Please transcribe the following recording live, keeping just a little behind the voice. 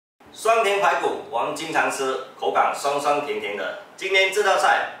酸甜排骨我们经常吃，口感酸酸甜甜的。今天这道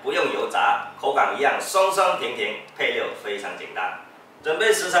菜不用油炸，口感一样酸酸甜甜，配料非常简单。准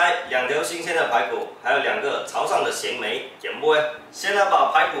备食材：2条新鲜的排骨，还有2个潮汕的咸梅、甜梅。先来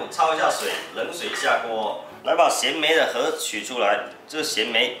把排骨焯一下水，冷水下锅，来把咸梅的核取出来。这个咸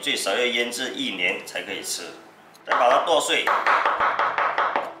梅最少要腌制1年才可以吃。再把它剁碎，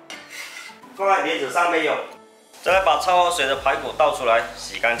放在碟子上备用。再来把焯好水的排骨倒出来，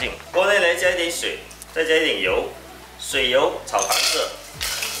洗干净。锅内来加一点水，再加一点油，水油炒糖色。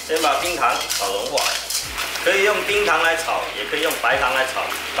先把冰糖炒融化，可以用冰糖来炒，也可以用白糖来炒。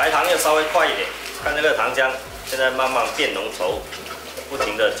白糖要稍微快一点。看这个糖浆，现在慢慢变浓稠，不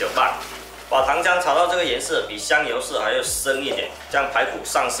停的搅拌，把糖浆炒到这个颜色比香油色还要深一点，这样排骨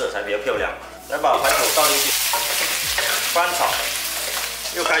上色才比较漂亮。来把排骨倒进去，翻炒，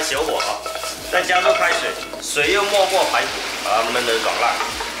又开小火啊。再加入开水，水又没过排骨，把它焖得软烂。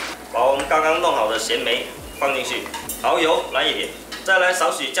把我们刚刚弄好的咸梅放进去，蚝油来一点，再来少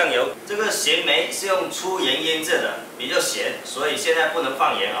许酱油。这个咸梅是用粗盐腌制的，比较咸，所以现在不能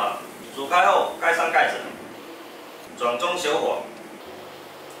放盐啊。煮开后盖上盖子，转中小火，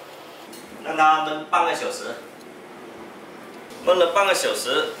让它焖半个小时。焖了半个小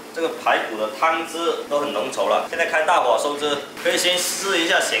时，这个排骨的汤汁都很浓稠了。现在开大火收汁，可以先试一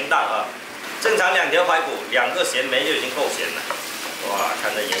下咸淡啊。正常2条排骨，2个咸梅就已经够咸了。哇，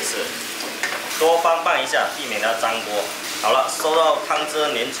看这颜色，多翻拌一下，避免它粘锅。好了，收到汤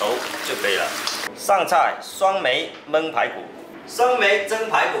汁粘稠就可以了。上菜：酸梅焖排骨。酸梅蒸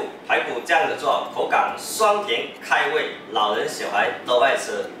排骨，排骨这样子做，口感酸甜开胃，老人小孩都爱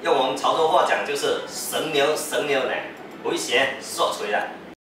吃。用我们潮州话讲就是神牛呢，回咸说出来。